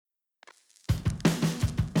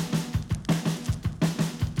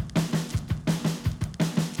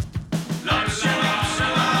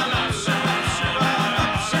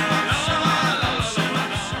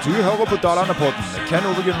hører på Dalane-podden med Ken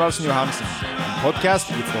Ove Gunvaldsen Johansen, en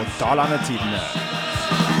podcast fra Dalane-tidene.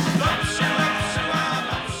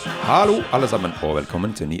 Hallo alle sammen, og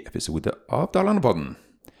velkommen til en ny episode av Dalane-podden.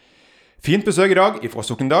 Fint besøk i dag fra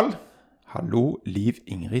Sokndal. Hallo, Liv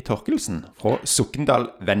Ingrid Torkelsen fra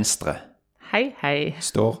Sokndal Venstre. Hei, hei.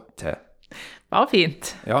 Står til. Bare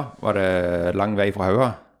fint. Ja, var det lang vei fra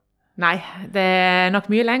Haua? Nei, det er nok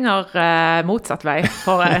mye lenger motsatt vei,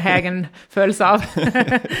 for jeg en følelse av.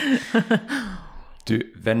 Du,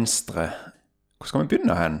 Venstre. Hvor skal vi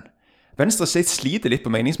begynne hen? Venstre sliter litt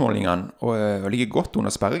på meningsmålingene, og ligger godt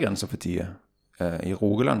under sperregrensen for tiden. I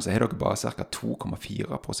Rogaland så har dere bare ca.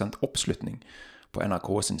 2,4% oppslutning på NRK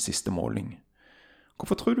sin siste måling.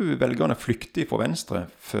 Hvorfor tror du velgerne flykter fra Venstre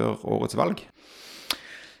før årets valg?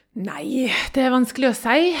 Nei, det er vanskelig å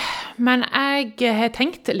si, men jeg har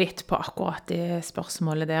tenkt litt på akkurat det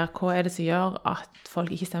spørsmålet der. Hva er det som gjør at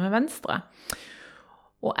folk ikke stemmer Venstre?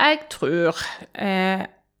 Og jeg tror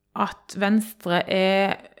at Venstre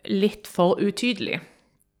er litt for utydelig.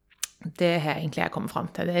 Det har egentlig jeg kommet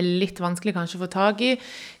frem til. Det er litt vanskelig kanskje å få tag i.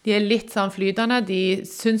 De er litt sånn flytende, de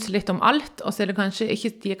syns litt om alt, og så er det kanskje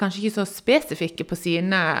ikke så spesifikke på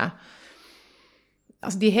sine.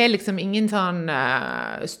 Altså, de har liksom ingen sånn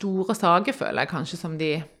store saker, føler jeg kanskje, som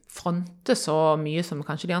de fronter så mye som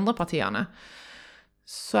kanskje de andre partiene.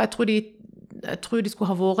 Så jeg tror de skulle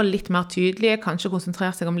ha vært litt mer tydelige, kanskje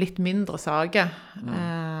konsentrere seg om litt mindre saker.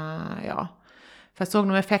 Ja. For jeg så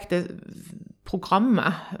når jeg fikk det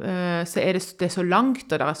programmet, så er det så langt,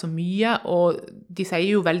 og det er så mye, og de sier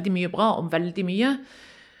jo veldig mye bra om veldig mye,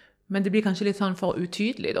 men det blir kanskje litt sånn for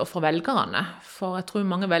utydelig da, for velgerne. For jeg tror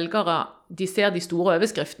mange velgere, de ser de store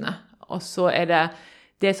overskriftene, og så er det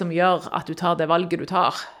det som gjør at du tar det valget du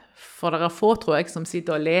tar. For det er få, tror jeg, som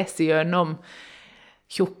sitter og leser gjennom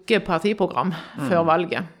tjukke partiprogram før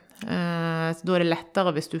valget. Så da er det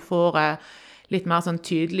lettere hvis du får litt mer sånn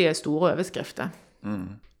tydelige, store overskrifter.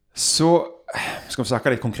 Så skal vi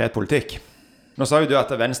snakke litt konkret politikk. Nå sa jo du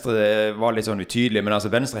at Venstre var litt sånn utydelig, men altså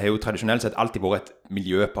Venstre har jo tradisjonelt sett alltid vært et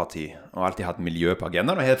miljøparti, og alltid hatt miljø på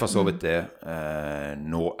agendaen, og har for så vidt det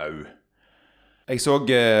nå også. Jeg så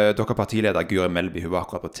dere partileder Guri Melby, hun var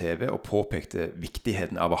akkurat på TV, og påpekte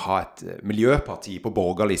viktigheten av å ha et miljøparti på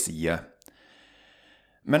borgerlig side.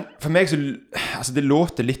 Men for meg så, altså det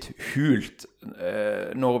låter litt hult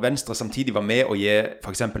når Venstre samtidig var med å gi,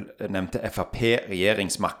 for eksempel nevnte FrP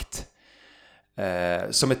regjeringsmakt,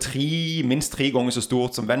 som er minst 3 ganger så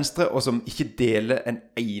stort som Venstre, og som ikke deler en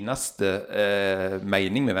eneste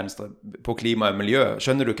mening med Venstre på klima og miljø.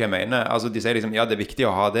 Skjønner du hva jeg mener? Altså de sier liksom, ja det er viktig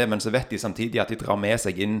å ha det, men så vet de samtidig at de drar med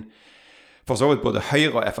seg inn for så vidt både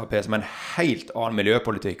Høyre og FrP som en helt annen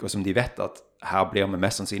miljøpolitikk, og som de vet at her blir vi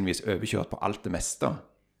mest sannsynligvis overkjørt på alt det meste.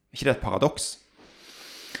 Er ikke det et paradoks?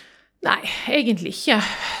 Nei, egentlig ikke.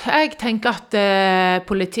 Jeg tenker at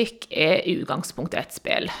politikk er i utgangspunktet et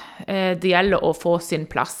spill. Det gjelder å få sin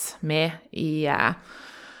plass med i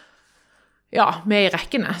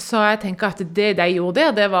rekkene. Så jeg tenker at det de gjorde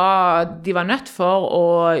der, de var nødt for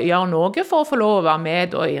å gjøre noe for å få lov å være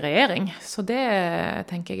med i regjering. Så det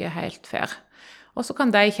tenker jeg er helt fair. Og så kan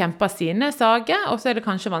de kjempe sine saker, og så er det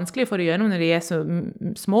kanskje vanskelig for de gjennom når de er så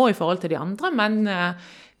små i forhold til de andre, men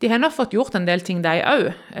de har nok fått gjort en del ting de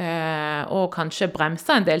også, og kanskje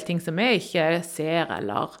bremsa en del ting som vi ikke ser,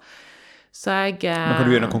 eller så jeg... Men kan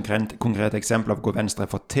du gi noen konkrete eksempler på hva Venstre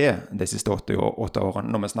har fått til de siste 8 årene,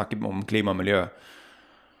 når vi snakker om klima og miljø?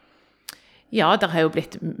 Ja, der har jo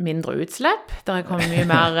blitt mindre utslipp, der har kommet mye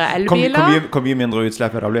mer elbiler. Hvor mye mindre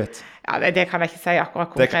utslipp er det blitt? Ja, det kan jeg ikke si akkurat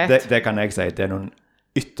konkret. Det kan jeg si, det er noen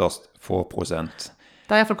ytterst få prosent.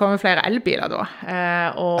 Det har i hvert fall kommet flere elbiler da,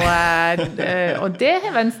 og det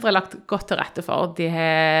har Venstre lagt godt til rette for. De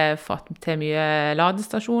har fått til mye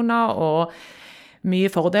ladestasjoner og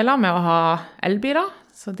mye fordeler med å ha elbiler,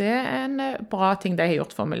 så det er en bra ting de har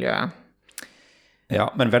gjort for miljøet. Ja,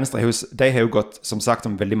 men Venstre de har jo gått, som sagt,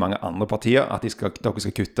 som veldig mange andre partier, at dere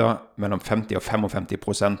skal kutte mellom 50 og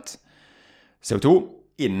 55% CO2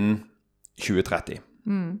 innen 2030.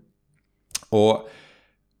 Og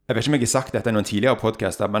jeg vet ikke om jeg har sagt dette i noen tidligere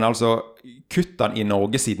podcaster, men altså kuttene i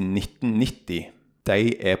Norge siden 1990, de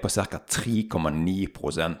er på ca.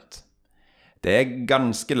 3,9%. Det er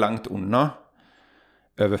ganske langt unna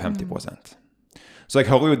over 50%. Så jeg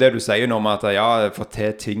hører jo det du sier nå om at ja, jeg får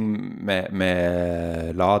til ting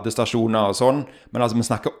med ladestasjoner og sånn, men altså vi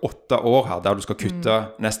snakker 8 år her der du skal kutte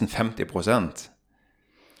nesten 50%.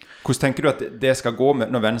 Hvordan tenker du at det skal gå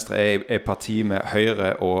med når Venstre er parti med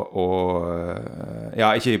Høyre og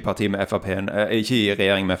ja, ikke i parti med FrP, ikke i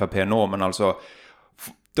regjering med FrP nå, men altså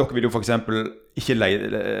dere vil jo for eksempel ikke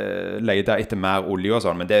lete etter mer olje og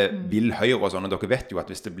sånn, men det vil Høyre og sånn, og dere vet jo at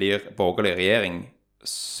hvis det blir borgerlig regjering,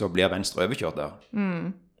 så blir Venstre overkjørt der.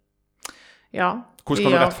 Ja. Hvordan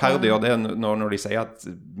kan du rettferdiggjøre det når de sier at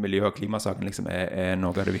miljø- og klimasaken liksom er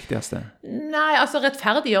noe av det viktigste? Nei, altså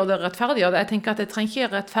rettferdiggjør det. Jeg tenker at det trenger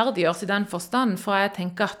ikke rettferdiggjøres i den forstand, for jeg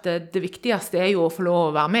tenker at det viktigste er jo å få lov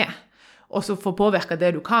å være med, og så få påvirke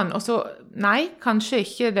det du kan. Og så, nei, kanskje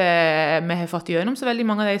ikke vi har fått gjennom så veldig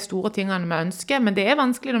mange av de store tingene vi ønsker, men det er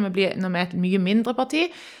vanskelig når vi er et mye mindre parti,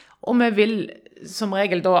 og vi vil som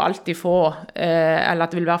regel da alltid få, eller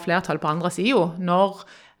at det vil være flertall på andre siden, når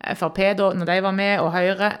FrP da, når de var med, og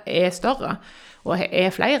Høyre er større, og er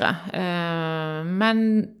flere. Men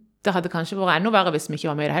det hadde kanskje vært enda verre hvis vi ikke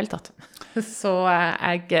var med i det hele tatt. Så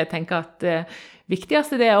jeg tenker at det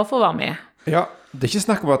viktigste det er å få være med. Ja, det er ikke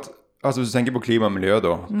snakk om at, altså hvis du tenker på klima og miljø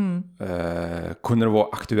da, kunne det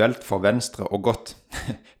vært aktuelt for Venstre og gått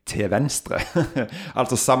til Venstre?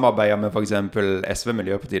 Altså samarbeide med for eksempel SV,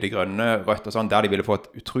 Miljøpartiet De Grønne, Rødt og sånn, der de ville få et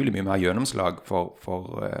utrolig mye mer gjennomslag for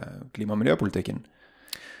klima- og miljøpolitikken.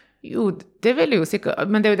 Jo, det vil jo sikkert,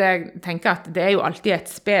 men det er jo det jeg tenker at det er jo alltid et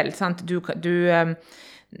spill, sant?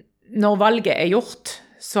 Når valget er gjort,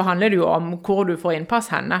 så handler det jo om hvor du får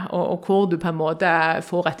innpass henne, og hvor du på en måte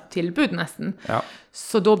får et tilbud nesten. Ja.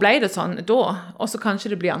 Så da ble det sånn da, og så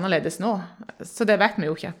kanskje det blir annerledes nå. Så det vet vi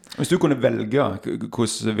jo ikke. Hvis du kunne velge,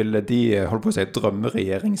 hvordan ville de, holdt på å si,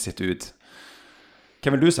 drømmeregjering sitt ut?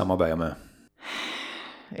 Hvem vil du samarbeide med?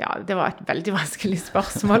 Ja, det var et veldig vanskelig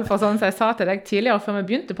spørsmål, for sånn som jeg sa til deg tidligere før vi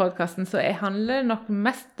begynte podcasten, så jeg handler nok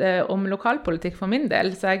mest om lokalpolitikk for min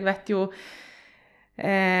del, så jeg vet jo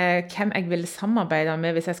hvem jeg vil samarbeide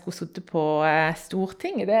med hvis jeg skulle sitte på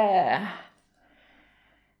Stortinget.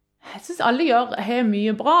 Jeg synes alle har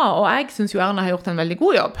mye bra, og jeg synes jo Erna har gjort en veldig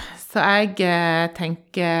god jobb, så jeg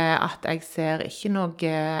tenker at jeg ser ikke noe,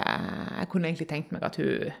 jeg kunne egentlig tenkt meg at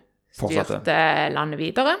hun styrte landet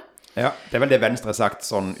videre. Ja, det er vel det Venstre har sagt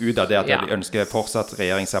sånn ut av det at de ønsker fortsatt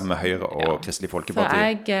regjering sammen med Høyre og Kristelig Folkeparti.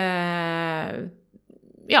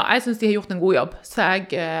 Så jeg synes de har gjort en god jobb, så jeg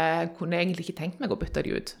kunne egentlig ikke tenkt meg å bytte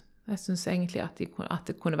de ut. Jeg synes egentlig at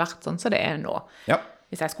det kunne vært sånn som det er nå,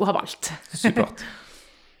 hvis jeg skulle ha valgt. Supert.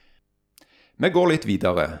 Vi går litt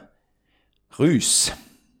videre. Rus.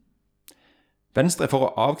 Venstre er for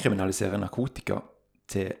å avkriminalisere narkotika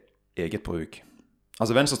til eget bruk.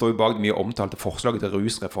 Altså Venstre står jo bak det mye omtalte forslaget til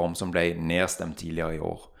rusreform som ble nedstemt tidligere i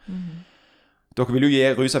år. Dere vil jo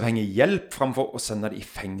gi rusavhengige hjelp fremfor å sende dem i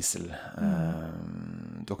fengsel.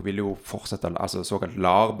 Dere vil jo fortsette såkalt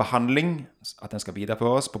LAR-behandling, at den skal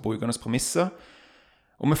videreføres på brukernes premisser,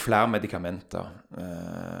 og med flere medikamenter.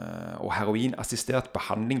 Og heroinassistert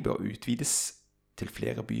behandling bør utvides til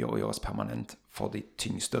flere byer og gjøres permanent for de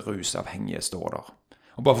tyngste rusavhengige, står der.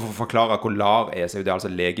 Og bare for å forklare hva LAR er, så er det altså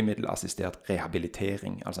legemiddelassistert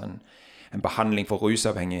rehabilitering, altså en behandling for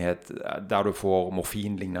rusavhengighet der du får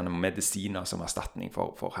morfinlignende medisiner som erstatning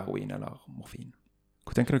for heroin eller morfin.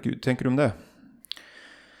 Hva tenker du om det?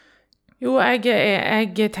 Jo,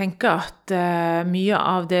 jeg tenker at mye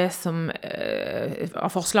av det som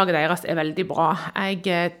av forslaget deres er veldig bra. Jeg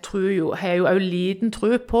har jo også liten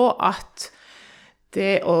tro på at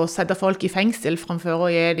det å sette folk i fengsel fremfor å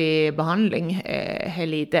gi dem behandling har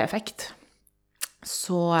lite effekt.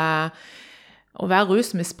 Så å være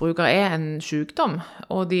rusmisbruker er en sykdom,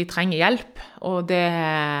 og de trenger hjelp, og det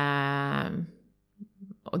er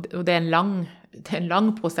en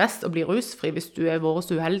lang prosess å bli rusfri hvis du er vært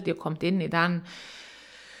så uheldig og kommet inn i den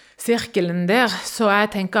sirkelen der. Så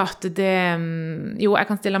jeg tenker at jeg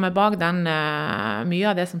kan stille meg bak den, mye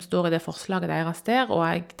av det som står i det forslaget deres der, og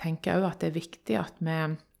jeg tenker også at det er viktig at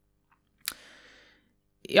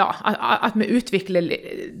vi utvikler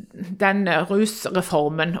den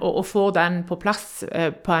rusreformen og får den på plass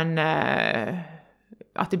på en,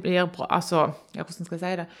 at det blir bra, hvordan skal jeg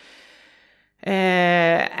si det?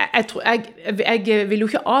 Jeg vil jo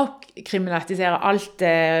ikke avkriminalisere alt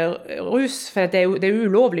rus, for det er jo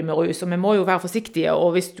ulovlig med rus, og vi må jo være forsiktige,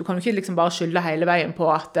 og du kan jo ikke liksom bare skylde hele veien på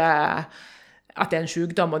at det er en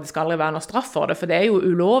sykdom, og det skal aldri være noe straff for det, for det er jo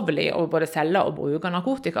ulovlig å både selge og bruke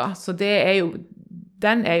narkotika, så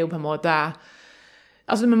den er jo på en måte,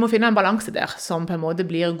 vi må finne en balanse der, som på en måte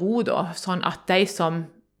blir god da, sånn at de som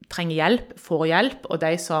trenger hjelp, får hjelp, og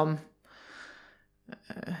de som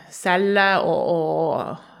selger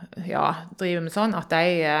og driver med sånn, at de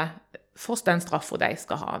får den straffen de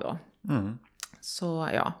skal ha da. Så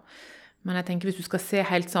men jeg tenker hvis du skal se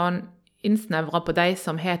helt sånn innsnevret på de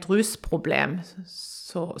som har et rusproblem,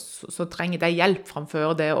 så trenger de hjelp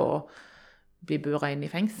fremfor det å bli buret inn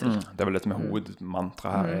i fengsel. Det er vel dette med hovedmantra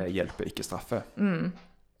her, hjelpe, ikke straffe.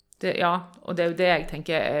 Og det jo det jeg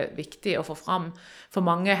tenker viktig å få fram. For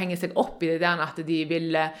mange henger seg opp i det der at de vil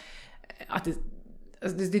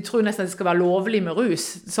de tror nesten at det skal være lovlig med rus.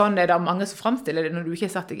 Sånn det mange som fremstiller det når du ikke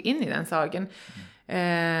har satt deg inn i den saken.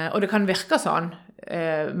 Og det kan virke sånn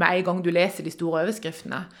med en gang du leser de store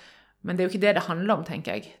overskriftene. Men det jo ikke det handler om,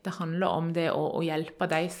 tenker jeg. Det handler om det å hjelpe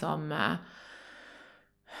de som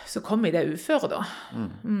kommer i det uføre, da.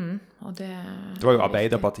 Og det var jo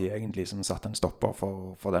Arbeiderpartiet egentlig som satt en stopper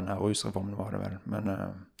for denne rusreformen, var det vel. Men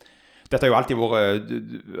dette har jo alltid vært,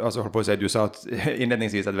 altså holdt på å si, du sa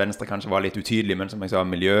innledningsvis at Venstre kanskje var litt utydelig, men som jeg sa,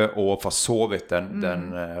 miljø og for så vidt den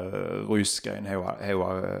rusgreien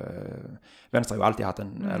Venstre har jo alltid hatt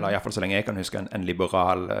eller i hvert fall så lenge jeg kan huske, en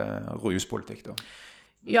liberal ruspolitikk da.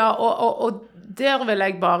 Ja, og der vil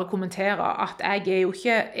jeg bare kommentere at jeg jo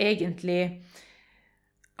ikke egentlig...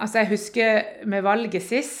 Altså, jeg husker med valget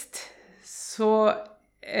sist, så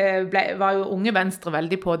var jo Unge Venstre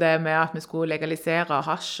veldig på det med at vi skulle legalisere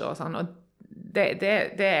hasj og sånn, og det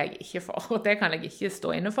jeg ikke for, og det kan jeg ikke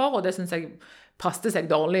stå inne for, og det synes jeg passte seg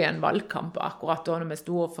dårlig i en valgkamp akkurat da når vi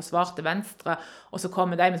stod og forsvarte Venstre, og så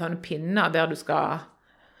kommer de med sånne pinner der du skal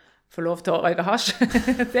få lov til å røyke hasj.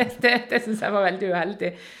 det synes jeg var veldig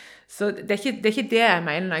uheldig. Så det er ikke det jeg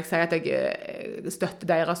mener når jeg sier at jeg støtter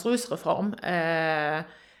deres rusreform,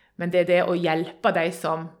 men det det å hjelpe de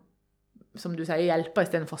som du sier, hjelpe i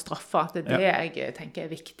stedet for straffe. Det det jeg tenker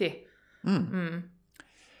viktig.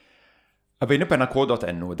 Jeg var inne på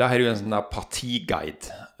nrk.no, der har du en sånn der partiguide,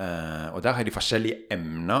 og der har de forskjellige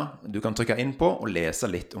emner du kan trykke inn på og lese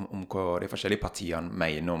litt om hva de forskjellige partiene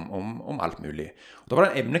mener om alt mulig. Og da var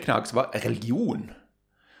det en emneknagg som var religion.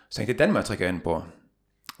 Så tenkte jeg, den må jeg trykke inn på.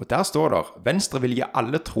 Og der står det, Venstre vil gi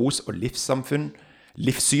alle tros- og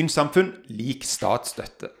livssynssamfunn lik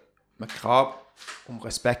statsstøtte, med krav om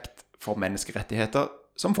respekt for menneskerettigheter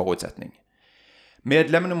som forutsetning.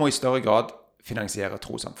 Medlemmene må i større grad finansiere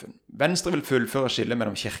trossamfunn. Venstre vil fullføre skillet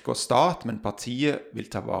mellom kirke og stat, men partiet vil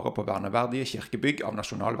ta vare på verneverdige kirkebygg av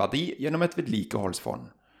nasjonal verdi gjennom et vedlikeholdsfond.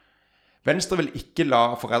 Venstre vil ikke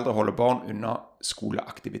la foreldre holde barn unna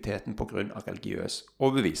skoleaktiviteten på grunn av religiøs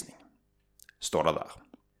overbevisning. Står det der.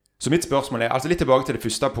 Så mitt spørsmål altså litt tilbake til det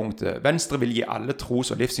første punktet. Venstre vil gi alle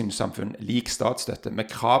tros- og livssynssamfunn lik statsstøtte med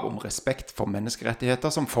krav om respekt for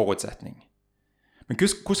menneskerettigheter som forutsetning. Men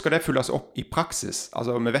hvordan skal det fylles opp i praksis?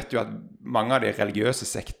 Altså, vi vet jo at mange av de religiøse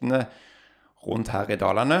sektene rundt her i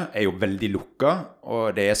Dalane jo veldig lukka,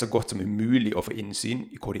 og det så godt som umulig å få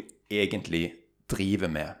innsyn i hva de egentlig driver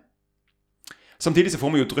med. Samtidig så får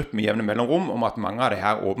vi jo drypp med jevne mellomrom om at mange av de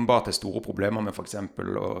her åpenbart store problemer med for eksempel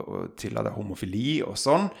å tillate homofili og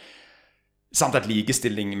sånn, samt at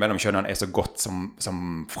likestilling mellom kjønnene så godt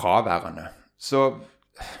som fraværende. Så...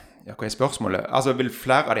 Ja, hva spørsmålet? Altså, vil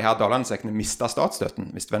flere av de her Dalane-sektene miste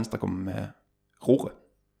statsstøtten hvis Venstre kommer med roret?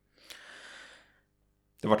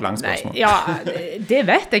 Det var et langt spørsmål. Nei, ja, det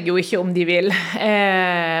vet jeg jo ikke om de vil.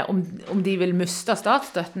 Om de vil miste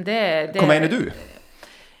statsstøtten, Hva mener du?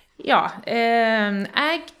 Ja,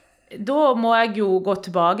 da må jeg jo gå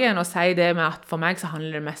tilbake igjen og si det med at for meg så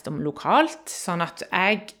handler det mest om lokalt, sånn at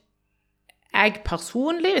jeg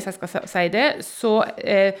personlig, hvis jeg skal si det,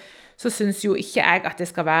 så synes jo ikke jeg at det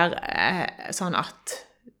skal være sånn at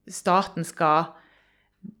staten skal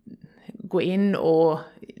gå inn og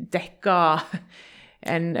dekke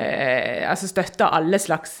altså støtte alle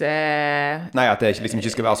slags... Nei, at det liksom ikke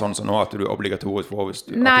skal være sånn som nå, at du obligatorisk får hvis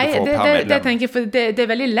du, nei, at du får per medlem. Det tenker jeg, for det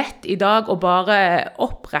veldig lett i dag å bare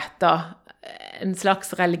opprette en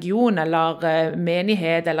slags religion eller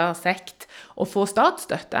menighet eller sekt og få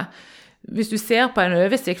statsstøtte. Hvis du ser på en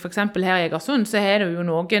oversikt, for eksempel her i Egersund, så er det jo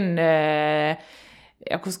noen,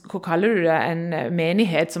 hva kaller du det, en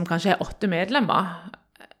menighet som kanskje 8 medlemmer.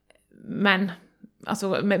 Men,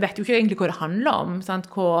 altså, vi vet jo ikke egentlig hva det handler om, sant?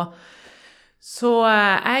 Så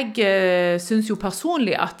jeg synes jo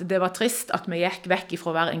personlig at det var trist at vi gikk vekk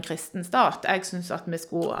fra å være en kristen stat. Jeg synes at vi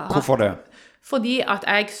skulle... Hvorfor det? Fordi at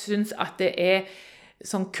jeg synes at det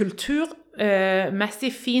sånn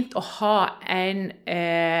kulturmessig fint å ha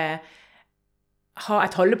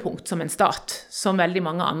et holdepunkt som en stat, som veldig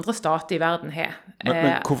mange andre stater i verden har.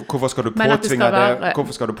 Men hvorfor skal du påtvinge det?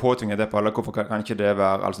 Hvorfor skal du påtvinge det på alle? Hvorfor kan ikke det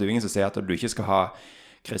være, altså det jo ingen som sier at du ikke skal ha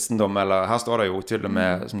kristendom, eller her står det jo til og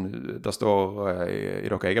med, som det står i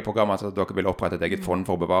deres eget program, at dere vil opprette et eget fond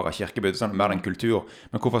for å bevare kirkebygg, sånn mer enn kultur.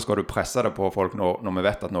 Men hvorfor skal du presse det på folk når vi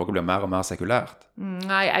vet at noe blir mer og mer sekulært?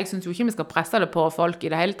 Nei, jeg synes jo ikke vi skal presse det på folk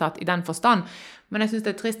i det hele tatt, i den forstand. Men jeg synes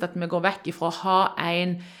det trist at vi går vekk ifra å ha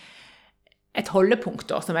et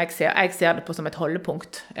holdepunkt da, som jeg ser det på som et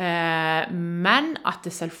holdepunkt. Men at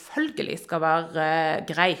det selvfølgelig skal være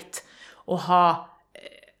greit å ha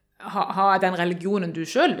ha den religionen du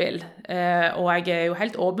selv vil. Og jeg er jo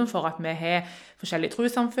helt åpen for at vi har forskjellige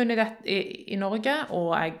trossamfunn i Norge,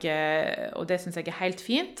 og det synes jeg er helt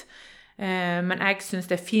fint. Men jeg synes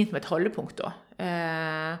det er fint med et holdepunkt da.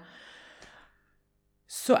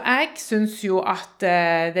 Så jeg synes jo at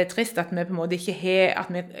det er trist at vi på en måte ikke har,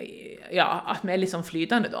 at vi er litt sånn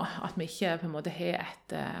flytende da, at vi ikke på en måte har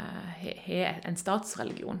en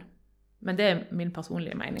statsreligion. Men det er min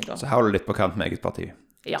personlige mening da. Så her er du litt på kant med eget parti?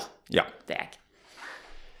 Ja, ja, det er jeg.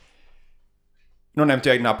 Nå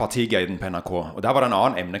nevnte jeg denne partiguiden på NRK, og der var det en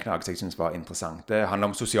annen emneknagg som jeg synes var interessant. Det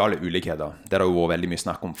handler om sosiale ulikheter. Det har det jo vært veldig mye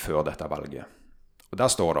snakk om før dette valget. Og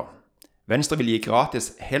der står det: Venstre vil gi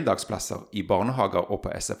gratis heldagsplasser i barnehager og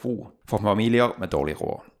på SFO for familier med dårlig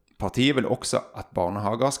råd. Partiet vil også at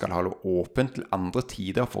barnehager skal holde åpent til andre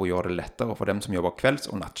tider for å gjøre det lettere for dem som jobber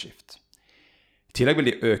kvelds- og nattskift. I tillegg vil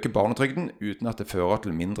de øke barnetrygden uten at det fører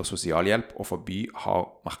til mindre sosialhjelp og forby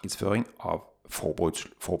hard markedsføring av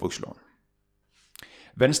forbrukslån.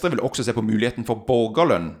 Venstre vil også se på muligheten for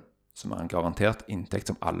borgerlønn, som er en garantert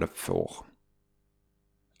inntekt som alle får.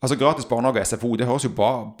 Altså gratis barnehage og SFO, det høres jo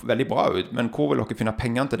veldig bra ut, men hvor vil dere finne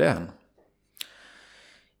pengene til det hen?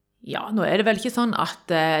 Ja, nå er det vel ikke sånn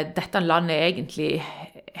at dette landet egentlig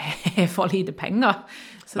er for lite penger.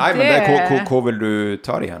 Så nei, men hvor vil du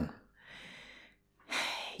ta de hen?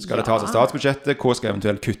 Skal det tas av statsbudsjettet? Hvor skal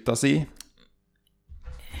eventuelt kuttes i?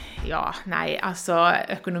 Ja, nei, altså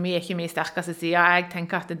økonomi er ikke min sterkeste side. Jeg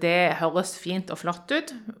tenker at det høres fint og flott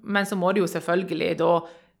ut, men så må du jo selvfølgelig da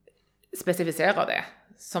spesifisere det,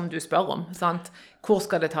 som du spør om, sant? Hvor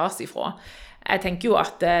skal det tas ifra? Jeg tenker jo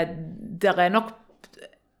at det er nok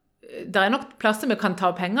plasser vi kan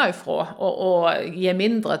ta penger ifra og gi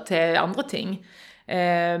mindre til andre ting.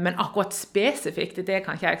 Men akkurat spesifikt, det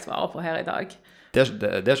kan ikke jeg svare på her i dag. Det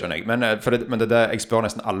skjønner jeg, men jeg spør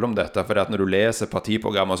nesten alle om dette, for når du leser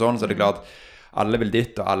partiprogram og sånn, så er det klart alle vil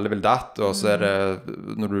ditt og alle vil datt, og så er det,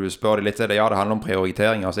 når du spør det litt, så er det, ja, det handler om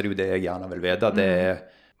prioriteringer, så er det jo det jeg gjerne vil vite, det er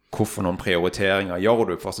hvorfor noen prioriteringer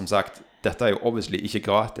gjør du, for som sagt, dette er jo obviously ikke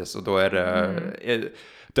gratis, og da er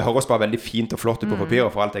det høres bare veldig fint og flott ut på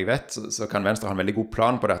papiret, for alt jeg vet, så kan Venstre ha en veldig god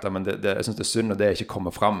plan på dette, men jeg synes det er synd når det ikke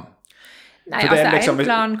kommer frem. Nei, altså liksom, en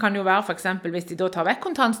plan kan jo være for eksempel hvis de da tar vekk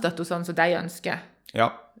kontantstøtte og sånn som de ønsker, ja.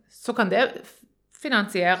 Så kan det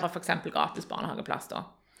finansiere for eksempel gratis barnehageplass da.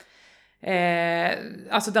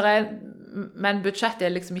 Altså men budsjettet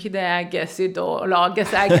er liksom ikke det jeg sitter og lager,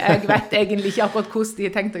 så jeg vet egentlig ikke akkurat hvordan de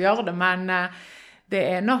har tenkt å gjøre det, men det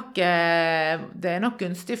er nok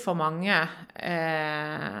gunstig for mange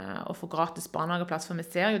å få gratis barnehageplass, for vi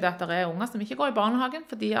ser jo det at det er unger som ikke går i barnehagen,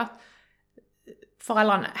 fordi at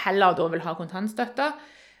foreldrene heller da vil ha kontantstøtte,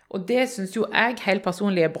 og det synes jo jeg helt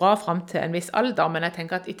personlig er bra frem til en viss alder, men jeg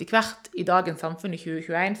tenker at etter hvert i dagens samfunn i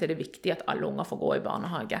 2021 så er det viktig at alle unger får gå i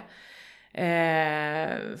barnehage.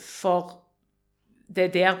 For det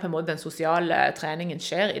er der på en måte den sosiale treningen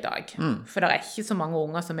skjer i dag. For det er ikke så mange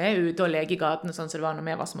unger som er ute og leker i gatene sånn som det var når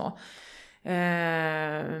vi var små.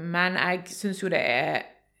 Men jeg synes jo det er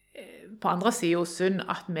på andre siden synd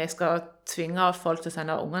at vi skal tvinge folk til å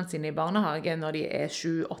sende ungene sine i barnehage når de er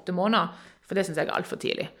 7-8 måneder, for det synes jeg er alt for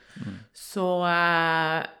tidlig. Så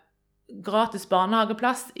gratis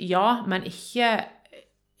barnehageplass, ja, men ikke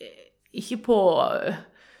på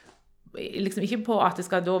liksom ikke på at det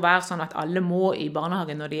skal da være sånn at alle må i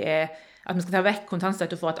barnehagen når de at vi skal ta vekk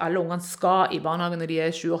kontantstøtte for at alle ungene skal i barnehagen når de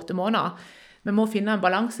er 7-8 måneder. Vi må finne en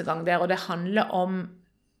balansegang der, og det handler om,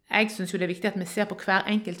 jeg synes jo det er viktig at vi ser på hver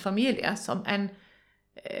enkelt familie som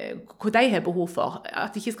hva de har behov for,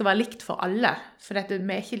 at det ikke skal være likt for alle, for dette,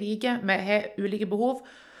 vi er ikke like, vi har ulike behov,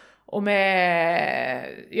 og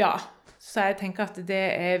ja, så jeg tenker at det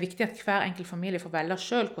er viktig at hver enkelt familie får velge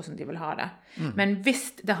selv hvordan de vil ha det. Men hvis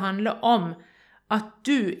det handler om at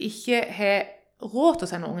du ikke har råd til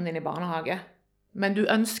å sende ungen din i barnehage, men du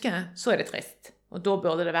ønsker, så er det trist. Og da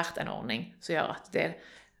burde det vært en ordning som gjør at det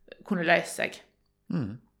kunne løse seg.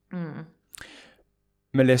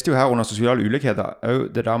 Vi leste jo her under sosiale ulikheter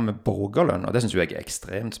også det der med borgerlønn, og det synes jo jeg er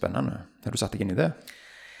ekstremt spennende. Har du satt deg inn i det?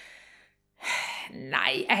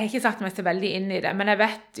 Nei, jeg har ikke satt meg så veldig inn i det, men jeg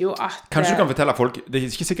vet jo at Kanskje du kan fortelle folk, det er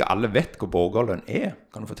ikke sikkert alle vet hva borgerlønn er.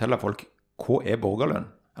 Kan du fortelle folk hva er borgerlønn?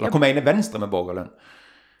 Eller hva mener Venstre med borgerlønn?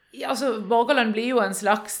 Ja, altså, borgerlønn blir jo en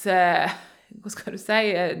slags, hva skal du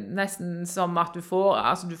si, nesten som at du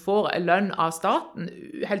får lønn av staten,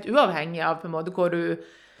 helt uavhengig av på en måte hva du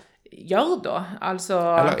gjør da. Altså,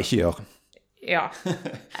 eller ikke gjør. Ja,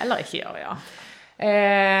 eller ikke gjør, ja.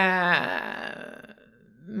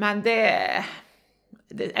 Men det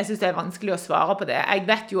Jeg synes det er vanskelig å svare på det. Jeg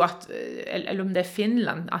vet jo at, eller om det er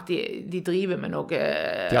Finland, at de driver med noe...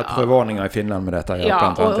 De har prøveordninger i Finland med dette. Ja,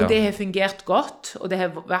 og det har fungert godt, og det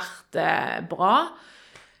har vært bra,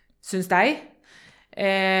 synes jeg.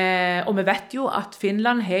 Og vi vet jo at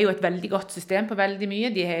Finland har jo et veldig godt system på veldig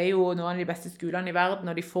mye. De har jo noen av de beste skolene i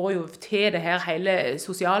verden, og de får jo til det her hele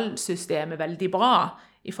sosialsystemet veldig bra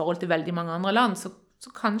i forhold til veldig mange andre land. Så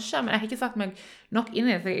kanskje, men jeg har ikke satt meg nok inn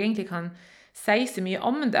i det, at jeg egentlig kan si så mye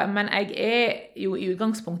om det, men jeg er jo i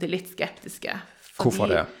utgangspunktet litt skeptiske.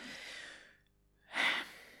 Hvorfor det?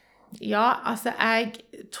 Ja, altså jeg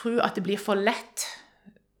tror at det blir for lett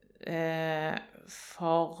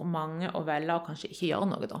for mange å velge og kanskje ikke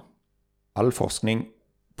gjøre noe da. All forskning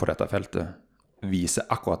på dette feltet viser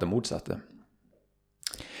akkurat det motsatte.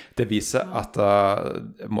 Det viser at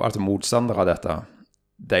motstandere av dette,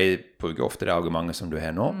 de bruker ofte det argumentet som du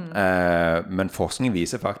har nå, men forskning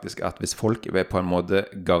viser faktisk at hvis folk er på en måte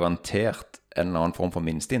garantert en eller annen form for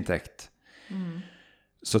minsteinntekt,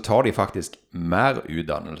 så tar de faktisk mer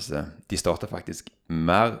utdannelse. De starter faktisk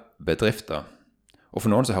mer bedrifter. Og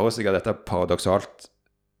for noen så høres sikkert dette paradoksalt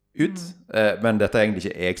ut, men dette er egentlig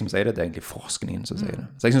ikke jeg som sier det, det er egentlig forskningen som sier det.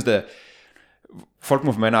 Så jeg synes folk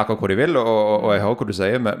må få mene akkurat hva de vil, og jeg hører hva du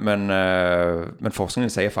sier, men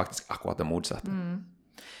forskningen sier faktisk akkurat det motsatte.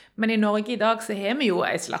 Men i Norge i dag så har vi jo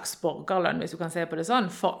en slags borgerlønn, hvis du kan se på det sånn,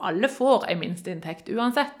 for alle får en minsteinntekt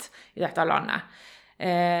uansett i dette landet.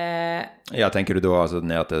 Ja, tenker du da altså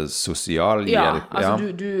ned til sosialhjelp? Ja, altså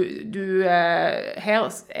her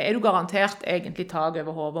er du garantert egentlig tak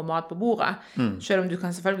over hodet og mat på bordet, selv om du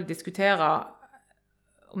kan selvfølgelig diskutere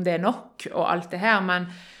om det er nok og alt det her,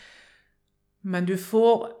 men du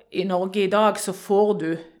får, i Norge i dag så får du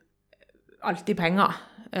alltid penger.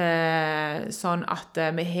 Sånn at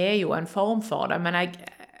vi har jo en form for det, men jeg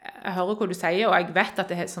hører hva du sier, og jeg vet at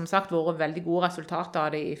det har som sagt vært veldig gode resultater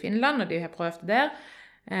av det i Finland, og de har prøvd det der,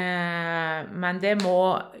 men det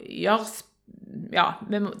må gjøres, ja,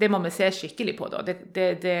 det må vi se skikkelig på da.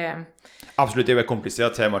 Absolutt, det er jo et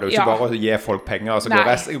komplisert tema, det er jo ikke bare å gi folk penger, og så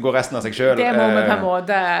går resten av seg selv. Det må vi på en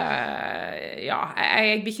måte, ja,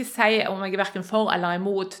 jeg vil ikke si om jeg er hverken for eller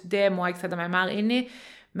imot, det må jeg sette meg mer inn i.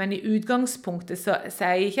 Men i utgangspunktet så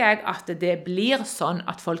sier ikke jeg at det blir sånn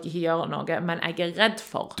at folk ikke gjør noe, men jeg er redd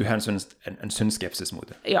for. Du har en sunn skepsis mot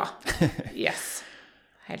det. Ja, yes.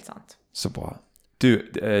 Helt sant. Så bra. Du,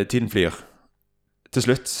 tiden flyr. Til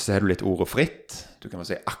slutt så har du litt ordet fritt. Du kan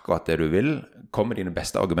si akkurat det du vil. Kom med dine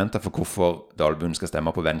beste argumenter for hvorfor Dalbuen skal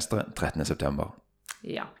stemme på Venstre 13. september.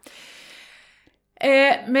 Ja.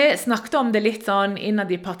 Vi snakket om det litt sånn innad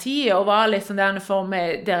i partiet, og var litt sånn der for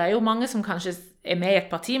meg, det er jo mange som kanskje er med i et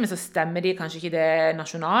parti, men så stemmer de kanskje ikke det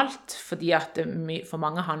nasjonalt, fordi at for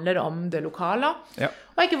mange handler det om det lokale. Ja.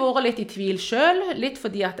 Og jeg har vært litt i tvil selv, litt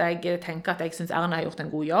fordi at jeg tenker at jeg synes Erna har gjort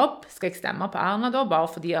en god jobb. Skal jeg stemme på Erna da, bare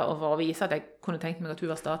fordi for å vise at jeg kunne tenkt meg at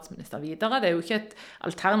hun var statsminister videre? Det er jo ikke et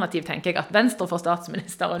alternativ, tenker jeg, at Venstre får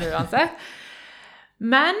statsministeren uansett.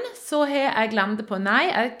 Men så har jeg landet på nei,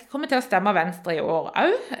 jeg kommer til å stemme Venstre i år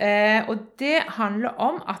også, og det handler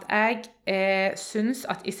om at jeg synes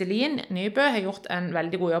at Iselin Nybø har gjort en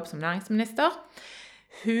veldig god jobb som næringsminister.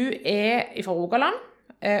 Hun er fra Rogaland,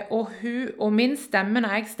 og min stemme,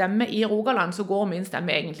 når jeg stemmer i Rogaland, så går min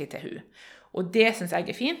stemme egentlig til hun. Og det synes jeg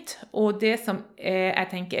er fint, og det som jeg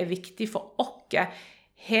tenker er viktig for oss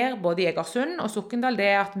her, både i Egersund og Sokndal, det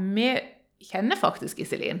er at vi kjenner faktisk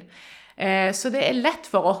Iselin. Så det er lett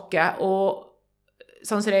for oss å,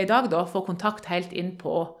 sånn som det er i dag da, få kontakt helt inn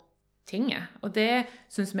på tinget. Og det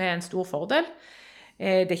synes vi er en stor fordel.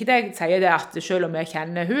 Det er ikke det jeg sier det at selv om vi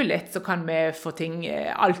kjenner hun litt, så kan vi få ting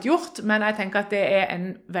alt gjort. Men jeg tenker at det er en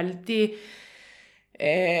veldig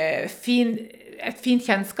et fint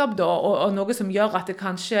kjennskap da, og noe som gjør at vi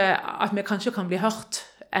kanskje kan bli hørt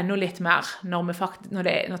enda litt mer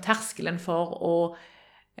når terskelen for å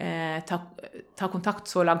ta kontakt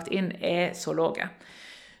så langt inn er så låge.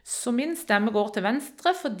 Så min stemme går til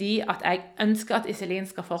Venstre fordi at jeg ønsker at Iselin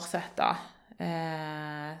skal fortsette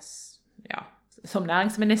som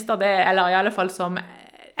næringsminister, eller i alle fall som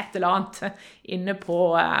et eller annet inne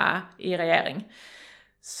i regjering.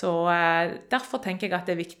 Så derfor tenker jeg at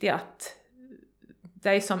det er viktig at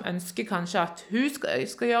de som ønsker kanskje at hun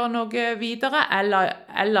skal gjøre noe videre,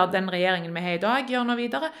 eller den regjeringen vi har i dag gjør noe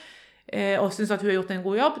videre, og synes at hun har gjort en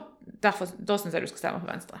god jobb, da synes jeg du skal stemme på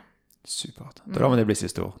Venstre. Supert. Da må det bli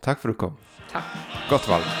siste ord. Takk for at du kom. Takk. Godt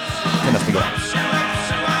valg til neste gang.